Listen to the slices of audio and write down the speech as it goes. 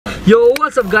Yo,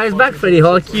 what's up guys, back Freddy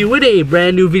Hockey with a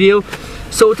brand new video.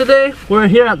 So today we're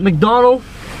here at McDonald's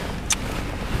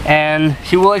and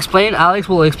Alex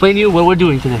will explain to you what we're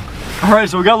doing today. Alright,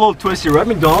 so we got a little twist here. We're at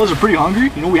McDonald's, we're pretty hungry.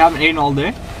 You know, we haven't eaten all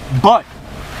day. But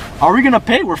are we gonna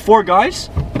pay? We're 4 guys.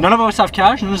 None of us have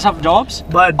cash, none of us have jobs.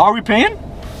 But are we paying?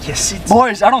 Yes,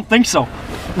 boys, I don't think so.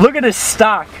 Look at this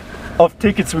stack of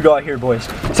tickets we got here, boys.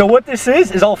 So what this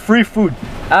is all free food.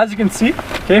 As you can see,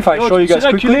 okay, if I show you guys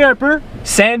quickly,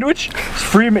 sandwich, it's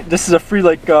free. This is a free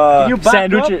like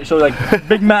sandwich, so like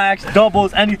Big Macs,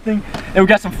 doubles, anything. And we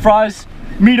got some fries,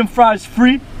 medium fries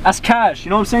free as cash.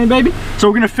 You know what I'm saying, baby? So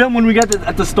we're gonna film when we get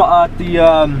at the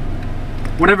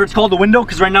whatever it's called, the window,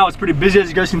 because right now it's pretty busy as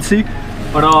you guys can see.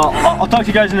 But I'll talk to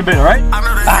you guys in a bit, alright? I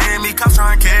know they hate me, cops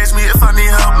trying to catch me. If I need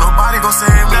help, nobody gon' save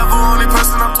me. Never only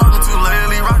person I'm talking to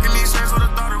lately. Rocking these shirts with a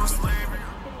thought it was slavery.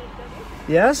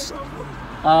 Yes?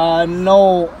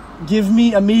 No. Give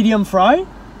me a medium fry.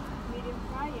 Medium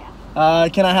fry, yeah.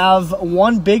 Can I have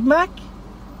 1 Big Mac?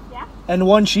 Yeah. And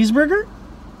 1 cheeseburger?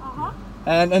 Uh-huh.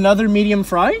 And another medium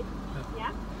fry?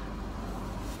 Yeah.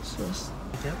 So,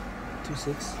 yep.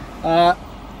 2-6.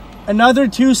 Another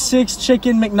 2-6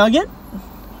 chicken McNugget?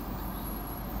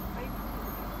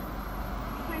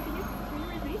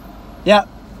 Yeah.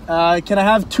 Can I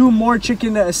have 2 more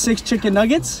 6 chicken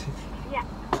nuggets? Yeah.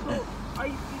 So,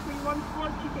 you want 4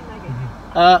 chicken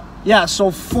nuggets? Yeah,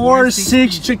 so 4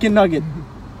 6 chicken nugget.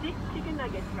 6 chicken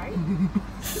nuggets, right?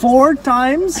 4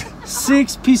 times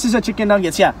 6 pieces of chicken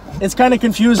nuggets. Yeah, it's kind of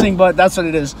confusing, but that's what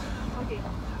it is.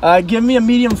 Okay. Give me a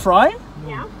medium fry.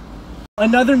 Yeah.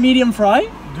 Another medium fry. 2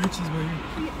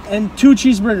 cheeseburgers. And 2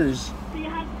 cheeseburgers. So you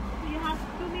have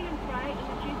 2 medium fry and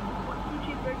 2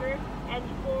 cheeseburgers and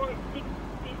 4 6-piece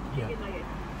chicken nuggets.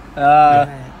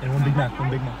 And 1 Big Mac, 1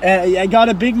 Big Mac. I got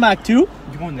a Big Mac too.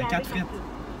 You want the 4 frites?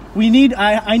 We need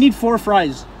I need 4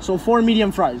 fries, so 4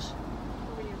 medium fries.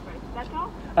 4 medium fries. That's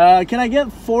all? Can I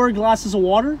get 4 glasses of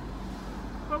water?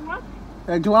 For what?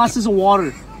 Glasses of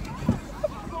water.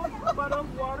 4 bottle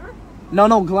of water?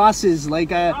 No, glasses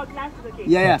like Oh, glasses, okay.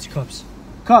 yeah.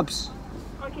 Cups.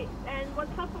 Okay, and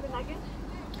what's up for the nuggets?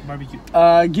 Barbecue.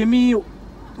 Give me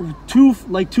 2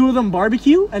 of them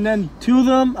barbecue and then 2 of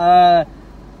them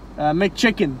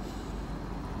McChicken.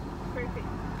 Perfect.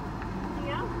 Anything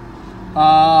else?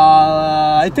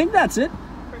 I think that's it.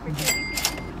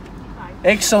 Perfect.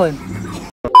 Excellent.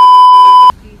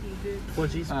 4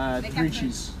 cheese? 3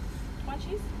 cheese. 1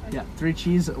 cheese? Okay. Yeah, 3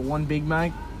 cheese, 1 Big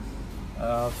Mac,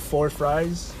 4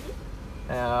 fries.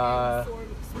 4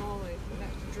 small, like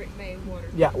that drink made water.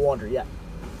 Yeah, water. Yeah.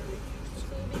 So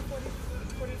it'll be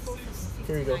 44, 59.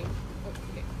 Here you go. Oh,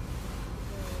 okay.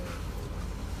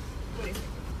 What is it?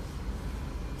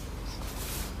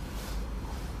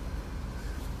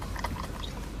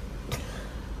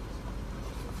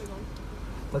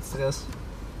 What's this?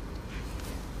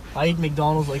 I eat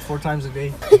McDonald's like 4 times a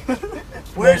day.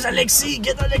 Where's Alexi?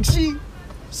 Get Alexi!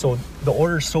 So the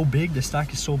order is so big, the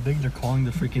stack is so big, they're calling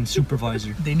the freaking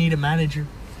supervisor. They need a manager.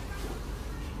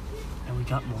 And we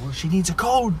got more. She needs a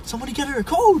code. Somebody get her a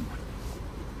code.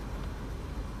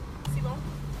 C'est bon?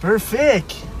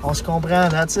 Perfect. On se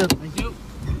comprend. That's it. Thank you.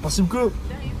 Merci beaucoup.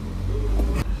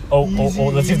 Oh,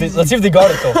 let's see if they got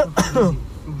it though.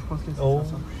 Oh.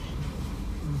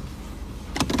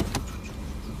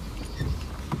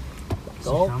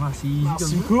 Merci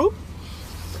beaucoup.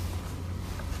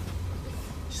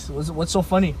 What's so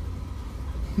funny?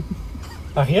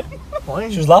 Rien? Ouais.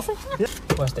 She was laughing? Yeah.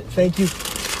 Thank you.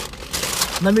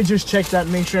 Let me just check that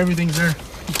and make sure everything's there.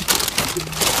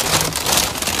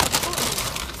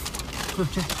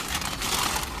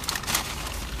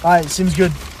 Alright, seems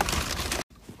good.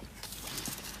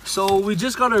 So we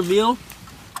just got our meal.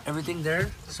 Everything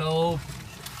there. So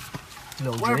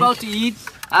we're about to eat.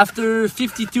 After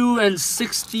 52 and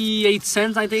 68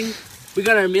 cents, I think. We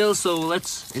got our meal, so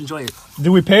let's enjoy it.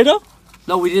 Did we pay though?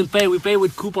 No, we didn't pay. We paid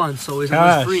with coupons, so it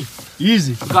was free.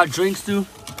 Easy. We got drinks too.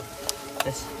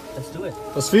 Let's do it.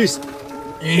 Let's feast.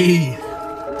 Hey.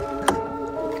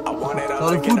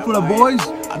 Got the food for the boys?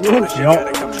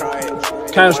 Yup.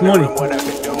 Cash money.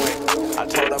 I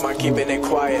told them I'm keeping it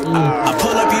quiet. I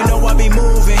pull up, you know I be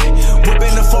moving.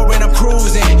 Whipping the foreign, I'm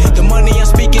cruising. The money I'm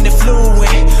speaking is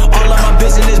fluent. All of my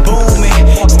business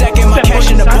booming. Stacking my cash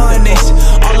in abundance.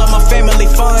 All of my family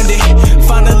funded.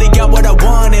 Finally got what I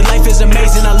wanted. Life is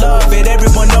amazing, I love it.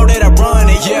 Everyone know that I run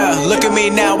it. Yeah, look at me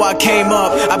now, I came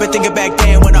up. I've been thinking back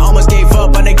then when I almost gave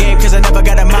up on the game, cause I never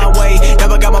got it my way.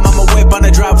 Never got my mama whip on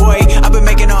the driveway. I've been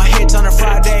making all hits on a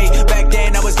Friday. Back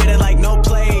then I was getting like no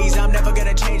plays. I'm never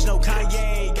gonna change, no Kanye.